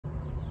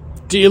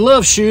Do you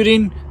love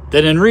shooting?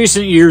 Then in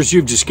recent years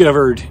you've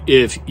discovered,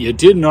 if you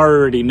didn't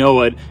already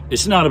know it,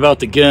 it's not about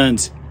the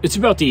guns, it's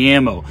about the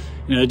ammo.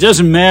 It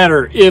doesn't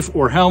matter if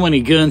or how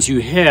many guns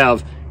you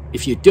have,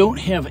 if you don't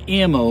have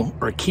ammo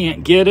or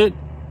can't get it,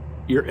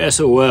 you're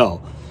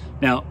SOL.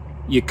 Now,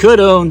 you could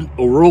own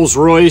a Rolls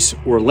Royce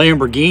or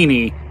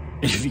Lamborghini,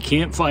 and if you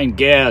can't find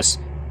gas,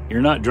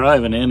 you're not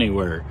driving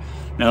anywhere.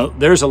 Now,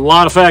 there's a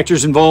lot of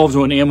factors involved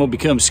when ammo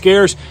becomes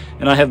scarce,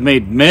 and I have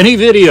made many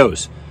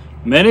videos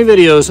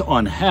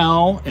on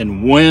how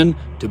and when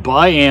to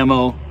buy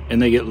ammo,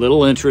 and they get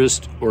little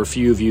interest or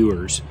few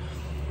viewers.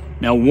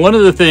 Now, one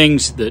of the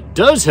things that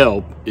does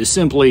help is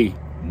simply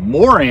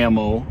more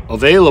ammo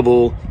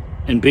available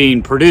and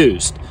being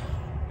produced.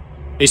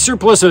 A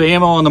surplus of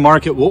ammo on the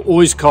market will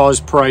always cause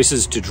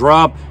prices to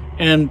drop,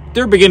 and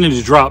they're beginning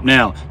to drop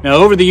now. Now,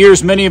 over the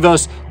years, many of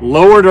us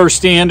lowered our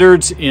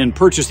standards and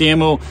purchased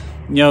ammo,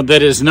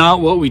 that is not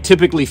what we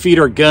typically feed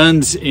our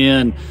guns,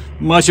 and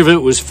much of it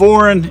was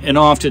foreign and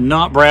often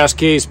not brass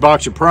case,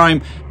 boxer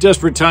prime.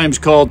 Desperate times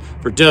called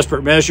for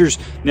desperate measures.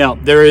 Now,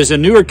 there is a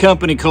newer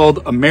company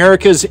called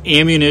America's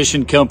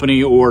Ammunition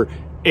Company, or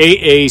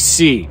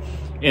AAC,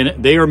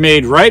 and they are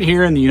made right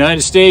here in the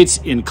United States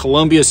in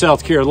Columbia,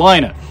 South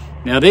Carolina.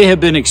 Now, they have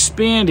been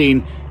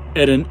expanding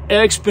at an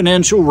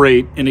exponential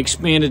rate and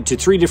expanded to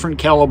 3 different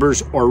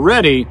calibers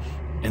already,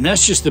 and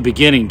that's just the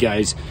beginning,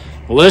 guys.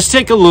 Well, let's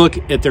take a look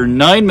at their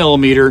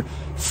 9mm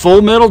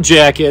full metal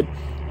jacket,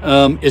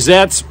 as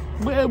that's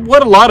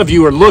what a lot of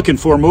you are looking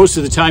for most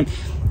of the time.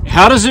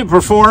 How does it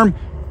perform?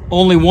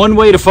 Only one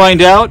way to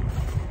find out.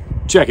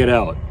 Check it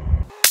out.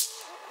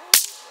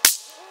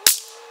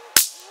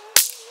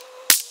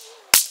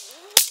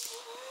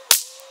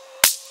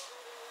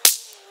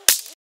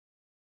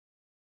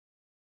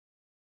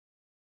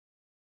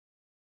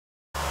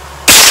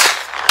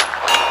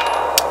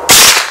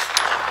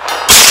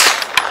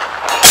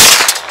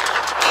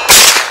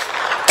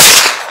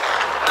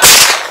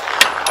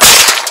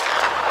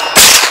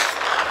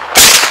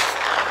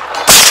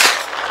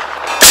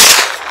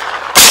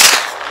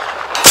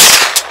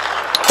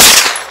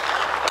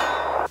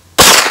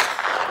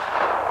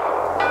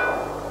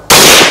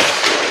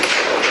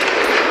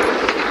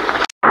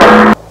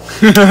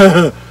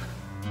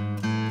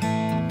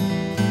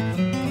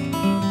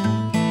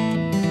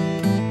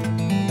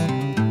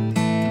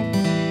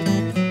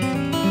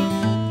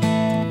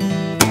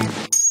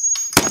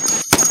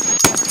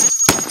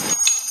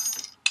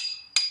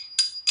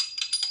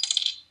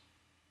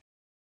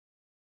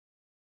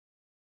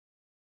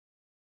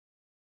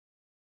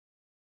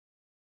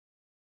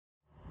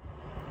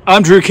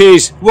 I'm Drew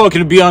Case. Welcome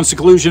to Beyond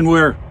Seclusion,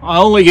 where I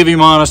only give you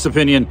my honest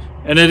opinion,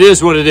 and it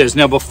is what it is.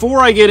 Now, before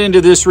I get into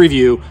this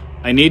review,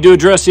 I need to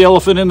address the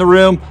elephant in the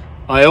room.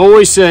 I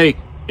always say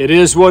it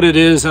is what it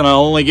is, and I'll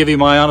only give you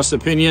my honest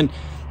opinion,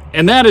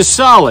 and that is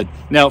solid.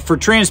 Now, for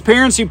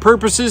transparency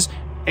purposes,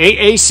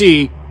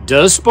 AAC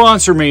does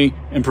sponsor me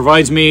and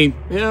provides me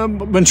a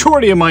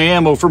majority of my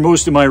ammo for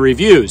most of my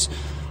reviews.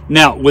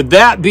 Now, with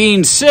that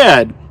being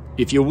said,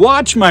 if you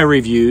watch my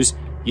reviews,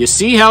 you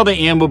see how the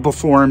ammo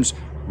performs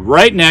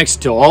right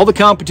next to all the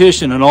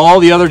competition and all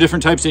the other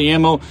different types of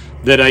ammo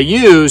that I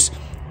use,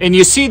 and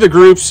you see the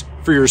groups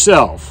for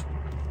yourself.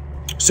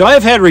 So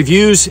I've had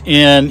reviews,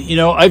 and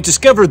I've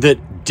discovered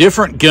that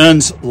different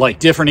guns like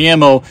different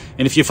ammo,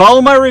 and if you follow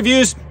my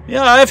reviews,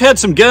 yeah, I've had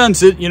some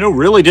guns that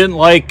really didn't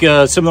like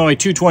some of my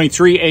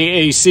 223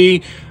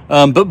 AAC,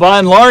 but by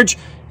and large,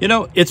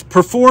 it's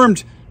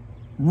performed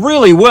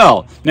really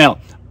well. Now,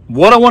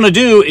 what I want to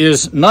do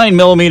is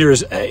 9mm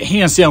is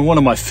hands down one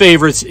of my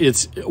favorites.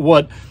 It's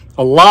what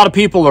a lot of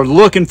people are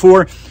looking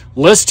for.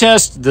 Let's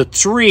test the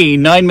 3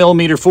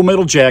 9mm full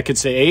metal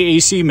jackets that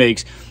AAC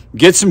makes.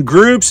 Get some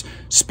groups,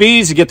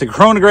 speeds, get the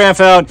chronograph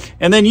out,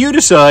 and then you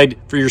decide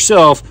for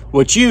yourself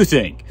what you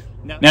think.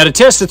 Now, to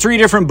test the 3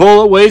 different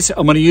bullet weights,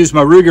 I'm going to use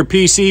my Ruger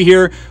PC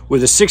here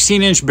with a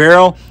 16-inch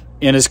barrel,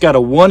 and it's got a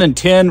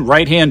 1-in-10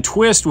 right-hand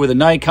twist with a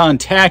Nikon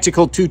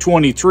Tactical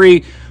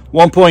 223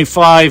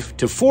 1.5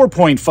 to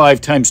 4.5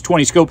 times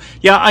 20 scope.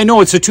 Yeah, I know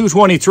it's a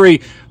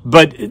 223,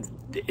 but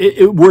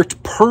it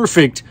worked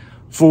perfect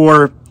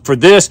for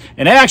this.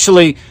 And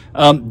actually,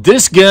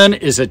 this gun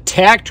is a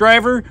tack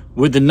driver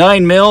with the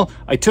 9mm.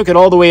 I took it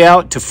all the way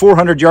out to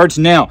 400 yards.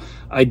 Now,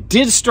 I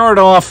did start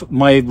off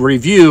my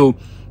review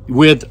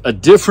with a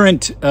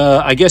different,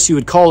 I guess you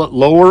would call it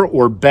lower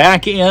or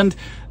back end.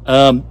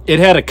 It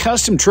had a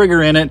custom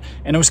trigger in it,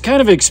 and I was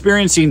kind of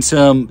experiencing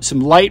some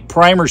light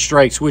primer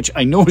strikes, which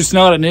I know is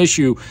not an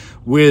issue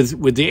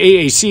with the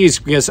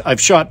AACs because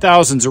I've shot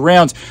thousands of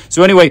rounds.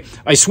 So anyway,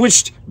 I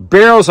switched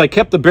barrels. I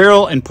kept the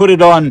barrel and put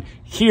it on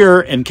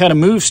here and kind of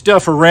moved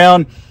stuff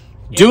around.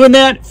 Doing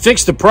that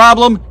fixed the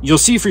problem. You'll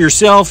see for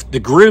yourself the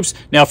groups.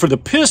 Now, for the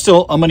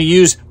pistol, I'm going to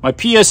use my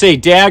PSA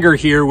dagger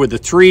here with a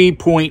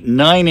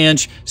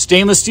 3.9-inch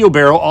stainless steel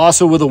barrel,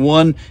 also with a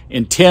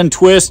 1-in-10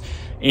 twist.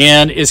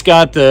 And it's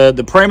got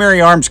the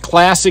Primary Arms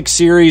Classic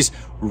Series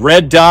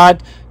red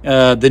dot,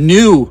 the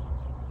new,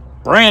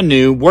 brand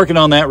new, working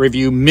on that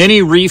review,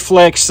 mini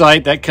reflex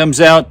sight that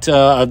comes out,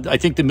 I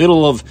think the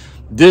middle of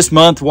this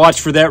month.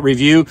 Watch for that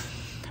review.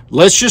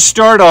 Let's just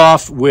start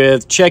off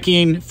with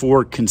checking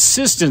for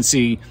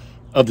consistency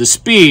of the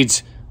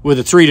speeds with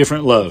the 3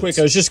 different loads. Quick,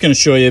 I was just going to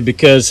show you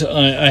because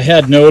I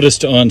had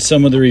noticed on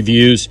some of the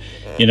reviews,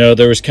 you know,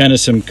 there was kind of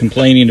some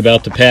complaining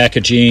about the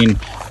packaging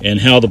and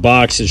how the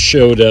boxes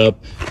showed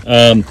up.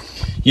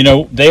 You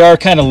know, they are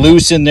kind of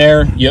loose in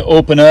there. You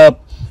open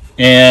up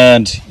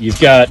and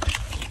you've got,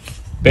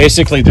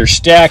 basically they're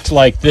stacked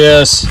like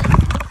this.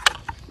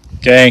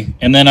 Okay,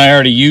 and then I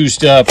already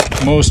used up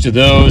most of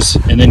those,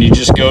 and then you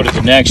just go to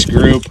the next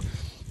group.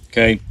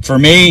 Okay, for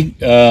me,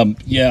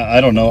 yeah,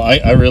 I don't know.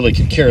 I really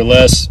could care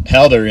less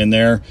how they're in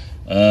there,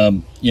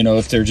 you know,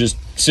 if they're just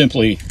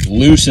simply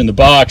loose in the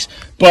box.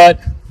 But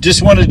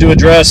just wanted to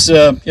address,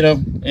 you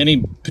know,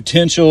 any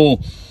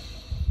potential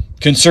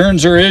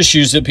concerns or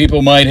issues that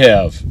people might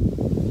have.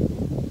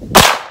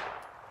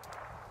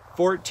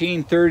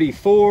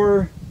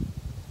 1434,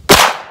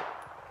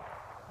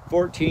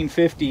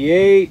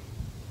 1458.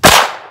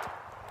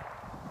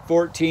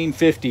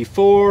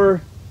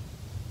 1454,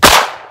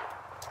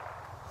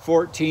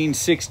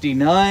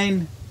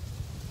 1469,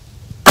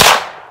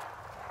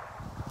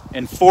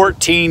 and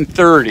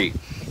 1430.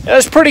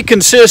 That's pretty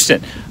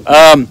consistent.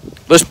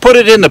 Let's put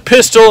it in the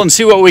pistol and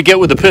see what we get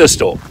with the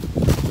pistol.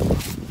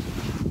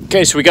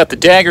 Okay, so we got the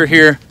dagger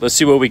here. Let's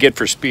see what we get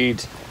for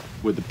speeds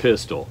with the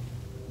pistol.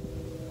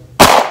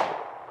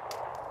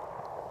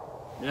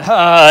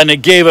 And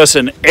it gave us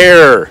an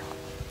error.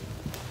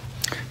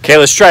 Okay,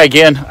 let's try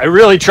again. I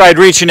really tried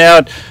reaching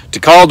out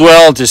to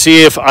Caldwell to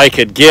see if I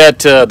could get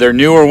their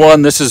newer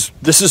one. This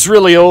is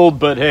really old,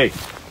 but hey,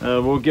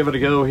 we'll give it a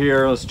go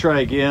here. Let's try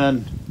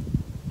again.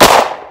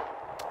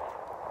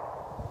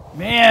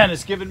 Man,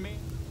 it's giving me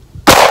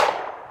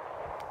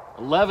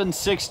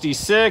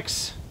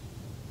 1166,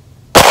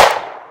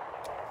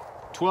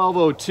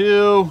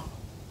 1202.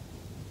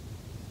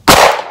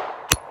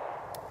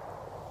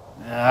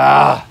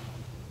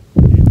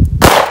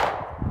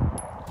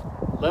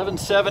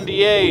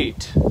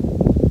 1178,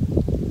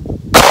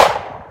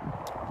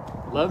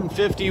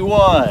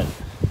 1151,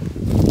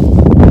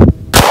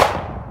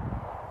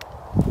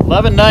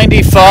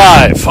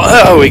 1195.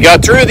 Oh, we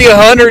got through the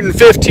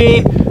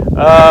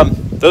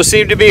 115. Those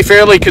seem to be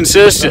fairly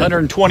consistent.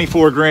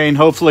 124 grain.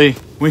 Hopefully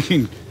we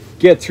can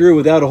get through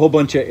without a whole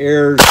bunch of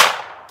errors.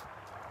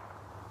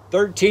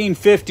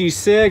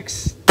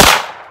 1356,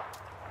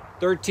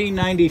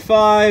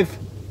 1395,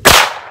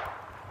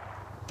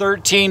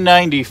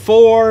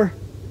 1394,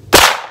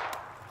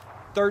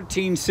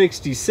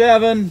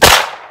 1367,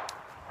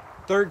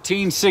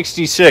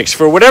 1366.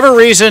 For whatever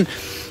reason,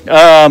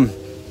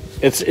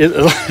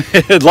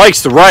 it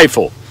likes the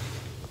rifle.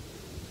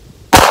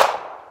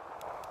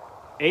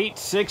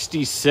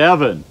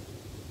 867,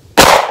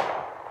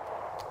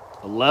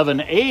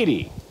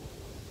 1180,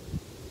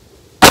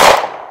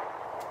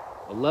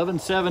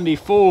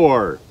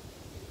 1174,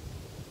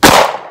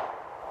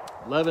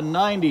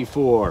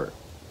 1194,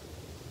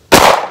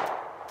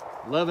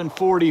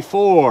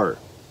 1144,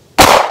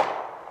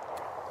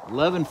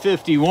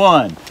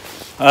 1151.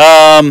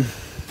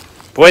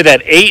 Boy,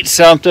 that 8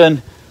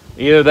 something,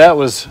 either that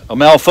was a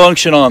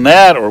malfunction on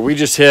that or we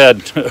just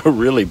had a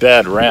really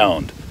bad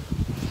round.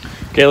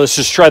 Okay, let's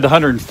just try the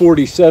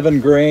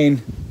 147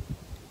 grain.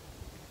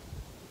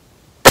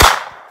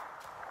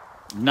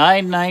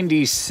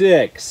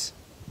 996,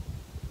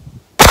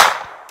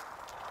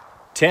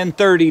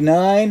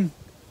 1039,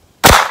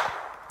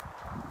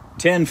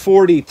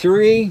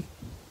 1043,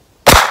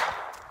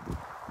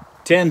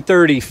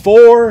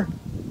 1034,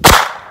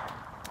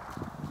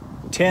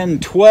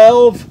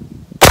 1012,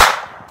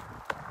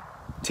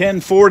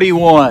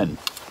 1041.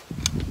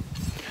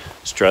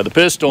 Let's try the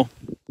pistol.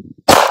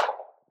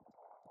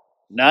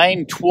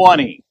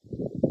 920,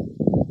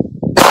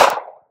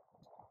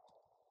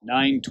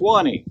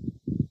 920,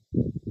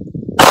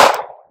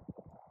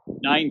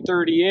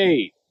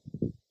 938,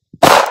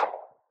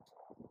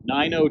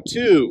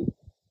 902,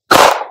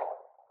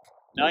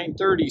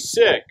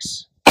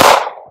 936,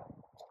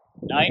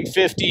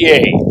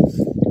 958.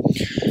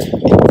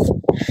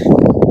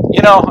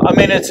 You know, I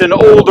mean, it's an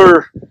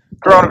older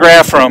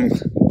chronograph from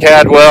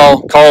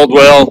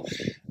Caldwell.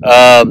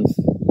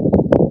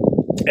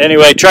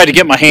 Anyway, tried to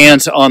get my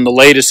hands on the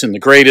latest and the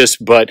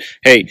greatest, but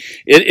hey,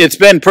 it's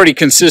been pretty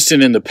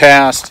consistent in the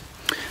past.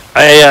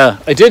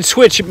 I did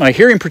switch my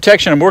hearing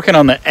protection. I'm working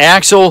on the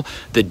Axle,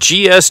 the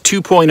GS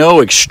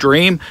 2.0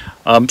 Extreme.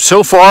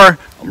 So far,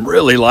 I'm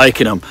really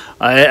liking them.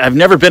 I've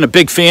never been a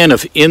big fan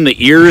of in the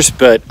ears,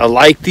 but I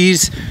like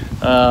these.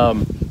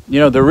 You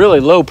know, they're really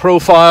low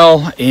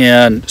profile,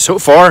 and so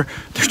far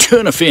they're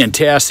doing a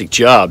fantastic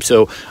job.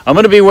 So I'm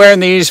going to be wearing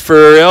these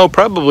for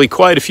probably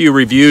quite a few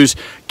reviews,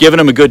 giving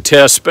them a good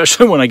test,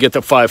 especially when I get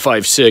the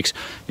 5.56.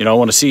 You know, I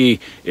want to see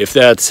if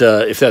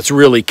that's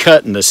really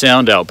cutting the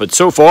sound out. But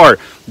so far,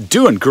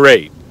 doing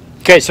great.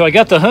 Okay, so I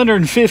got the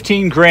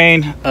 115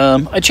 grain.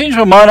 I changed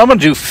my mind. I'm going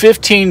to do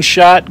 15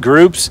 shot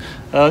groups.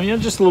 You know,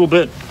 just a little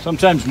bit.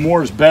 Sometimes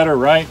more is better,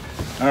 right?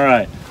 All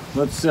right,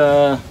 let's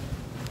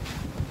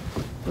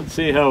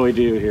see how we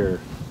do here.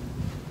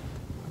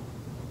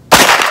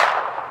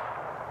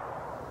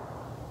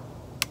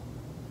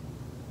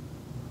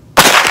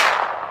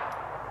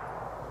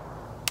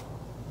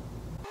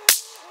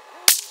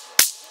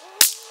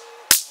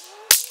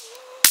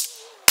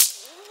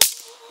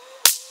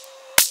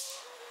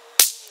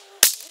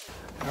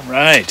 All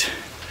right,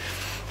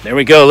 there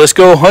we go. Let's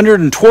go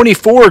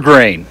 124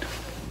 grain.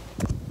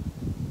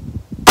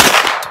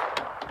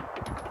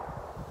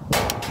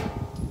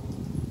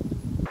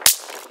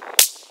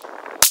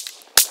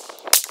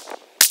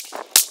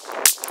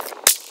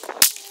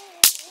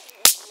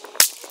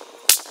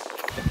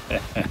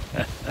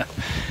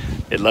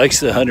 It likes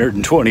the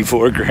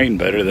 124 grain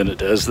better than it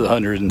does the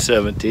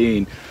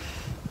 117.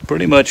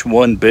 Pretty much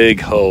one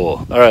big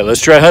hole. All right,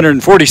 let's try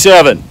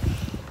 147.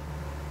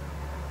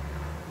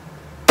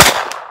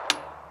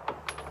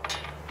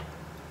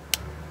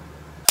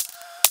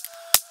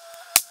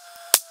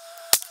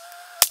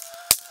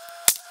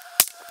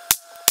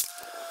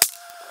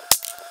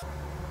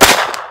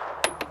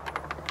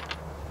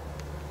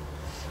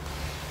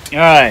 All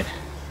right,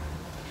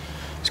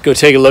 let's go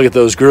take a look at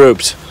those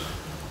groups.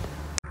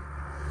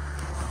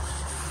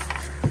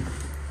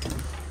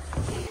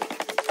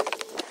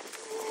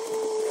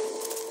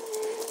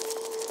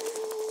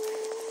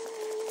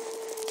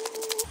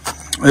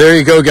 There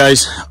you go,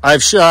 guys.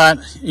 I've shot,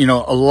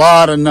 a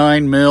lot of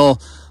 9mm, a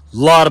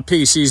lot of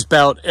PCs,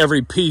 about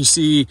every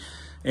PC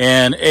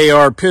and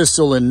AR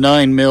pistol in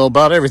 9mm,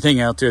 about everything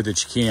out there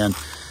that you can.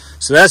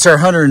 So that's our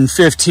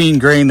 115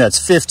 grain. That's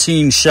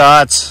 15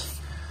 shots.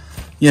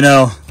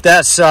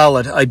 That's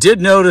solid. I did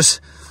notice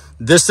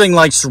this thing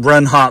likes to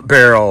run hot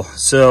barrel.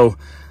 So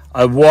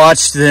I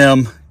watched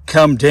them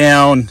come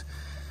down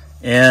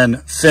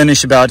and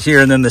finish about here.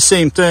 And then the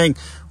same thing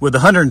with the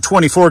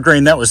 124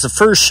 grain. That was the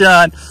first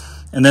shot.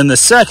 And then the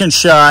second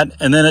shot,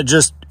 and then it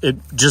just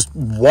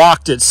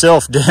walked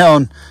itself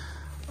down.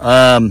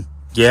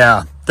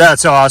 Yeah,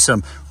 that's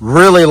awesome.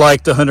 Really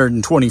like the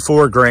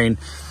 124 grain.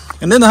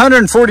 And then the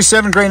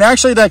 147 grain,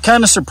 actually that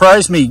kind of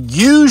surprised me.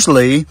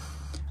 Usually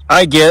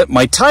I get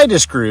my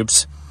tightest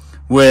groups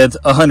with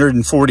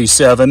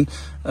 147.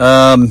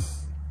 I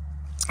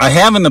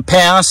have in the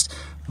past,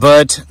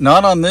 but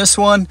not on this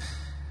one.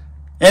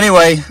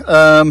 Anyway,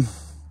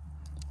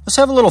 let's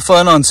have a little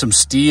fun on some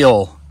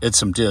steel at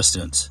some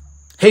distance.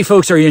 Hey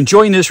folks, are you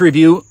enjoying this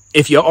review?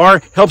 If you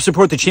are, help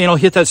support the channel.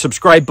 Hit that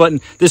subscribe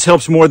button. This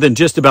helps more than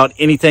just about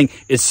anything.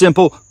 It's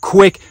simple,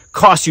 quick,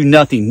 costs you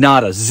nothing,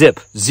 not a zip,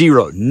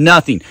 zero,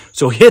 nothing.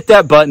 So hit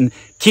that button.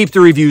 Keep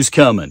the reviews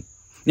coming.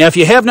 Now, if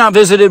you have not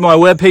visited my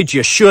webpage,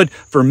 you should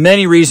for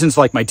many reasons,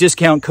 like my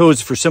discount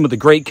codes for some of the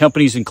great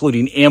companies,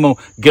 including ammo,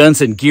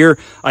 guns, and gear.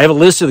 I have a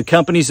list of the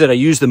companies that I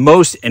use the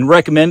most and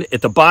recommend.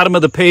 At the bottom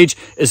of the page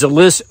is a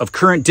list of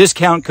current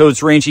discount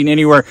codes ranging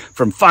anywhere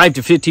from 5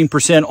 to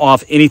 15%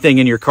 off anything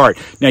in your cart.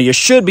 Now, you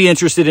should be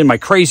interested in my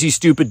Crazy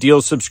Stupid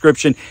Deals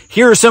subscription.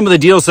 Here are some of the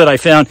deals that I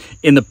found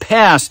in the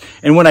past,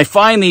 and when I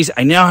find these,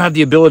 I now have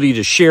the ability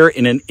to share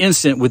in an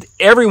instant with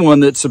everyone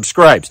that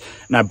subscribes.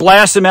 And I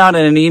blast them out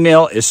in an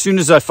email as soon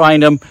as I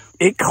find them.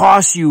 It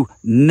costs you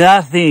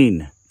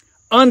nothing.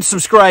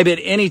 Unsubscribe at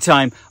any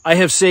time. I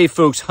have saved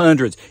folks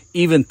hundreds,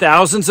 even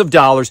thousands of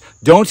dollars.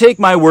 Don't take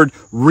my word.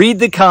 Read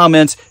the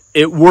comments.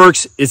 It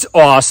works. It's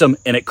awesome.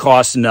 And it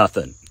costs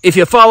nothing. If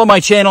you follow my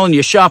channel and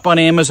you shop on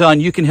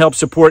Amazon, you can help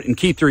support and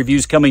keep the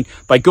reviews coming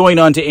by going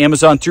on to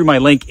Amazon through my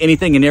link.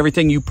 Anything and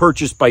everything you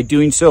purchase by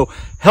doing so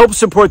help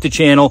support the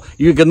channel.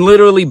 You can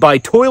literally buy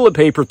toilet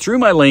paper through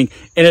my link,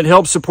 and it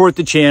helps support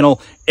the channel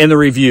and the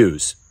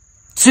reviews.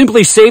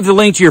 Simply save the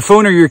link to your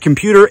phone or your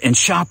computer and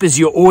shop as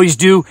you always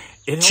do.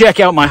 Check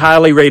out my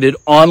highly rated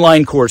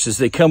online courses.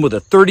 They come with a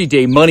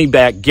 30-day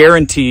money-back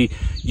guarantee.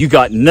 You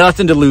got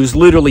nothing to lose.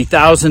 Literally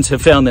thousands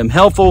have found them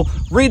helpful.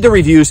 Read the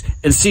reviews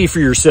and see for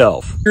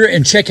yourself.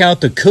 And check out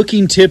the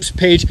cooking tips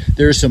page.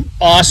 There's some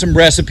awesome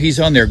recipes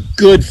on there,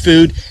 good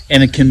food,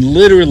 and it can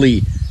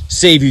literally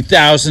save you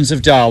thousands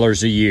of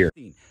dollars a year.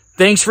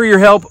 Thanks for your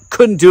help.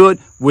 Couldn't do it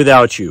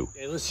without you.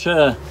 Okay, let's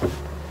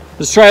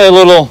try a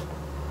little.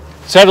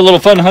 Let's have a little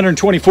fun.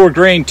 124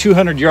 grain,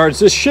 200 yards.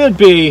 This should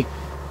be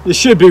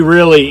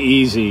really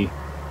easy.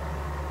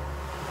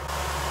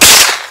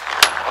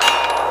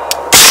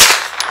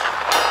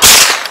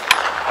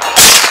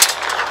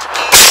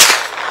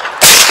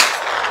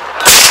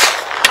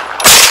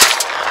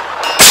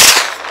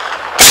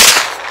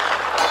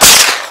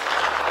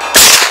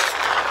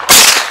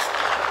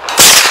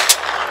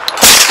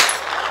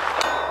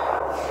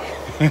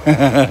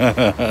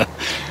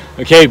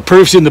 Okay,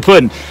 proof's in the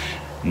pudding.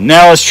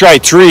 Now let's try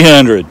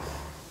 300.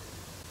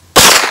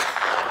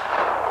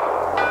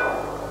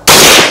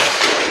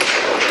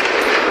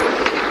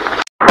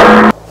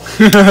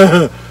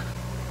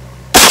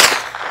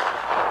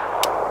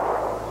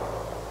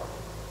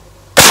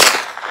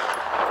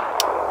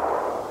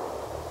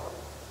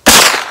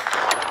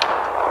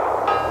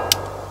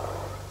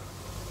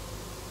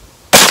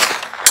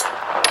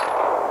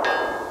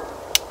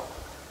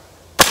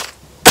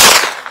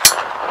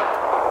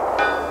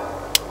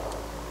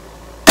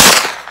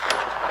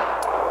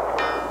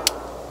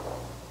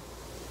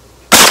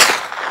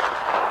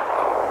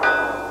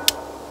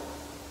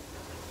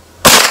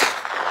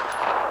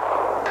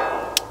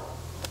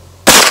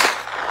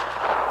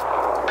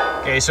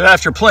 Okay, so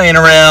after playing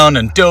around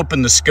and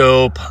doping the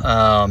scope,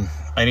 I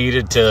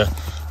needed to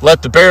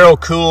let the barrel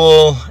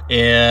cool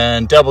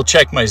and double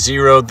check my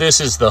zero. This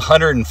is the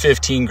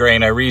 115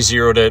 grain. I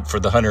re-zeroed it for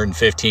the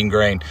 115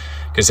 grain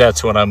because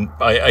that's what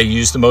I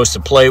use the most to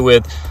play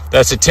with.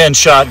 That's a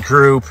 10-shot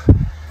group.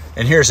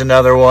 And here's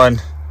another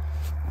one,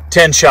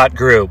 10-shot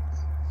group.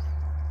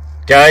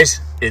 Guys,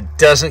 it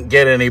doesn't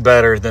get any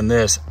better than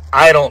this,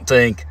 I don't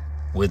think,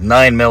 with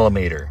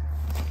 9mm.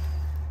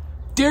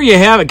 There you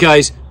have it,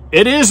 guys.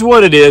 It is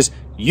what it is.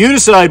 You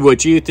decide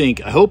what you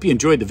think. I hope you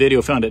enjoyed the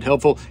video, found it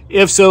helpful.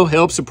 If so,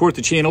 help support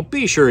the channel.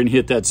 Be sure and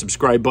hit that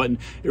subscribe button.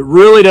 It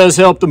really does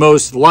help the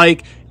most.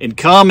 Like and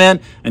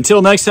comment.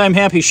 Until next time,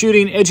 happy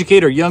shooting.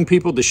 Educate our young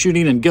people to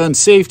shooting and gun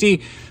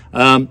safety.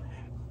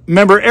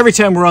 Remember, every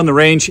time we're on the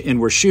range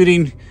and we're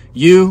shooting,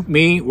 you,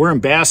 me, we're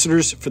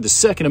ambassadors for the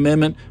Second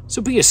Amendment.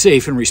 So be a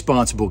safe and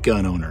responsible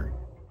gun owner.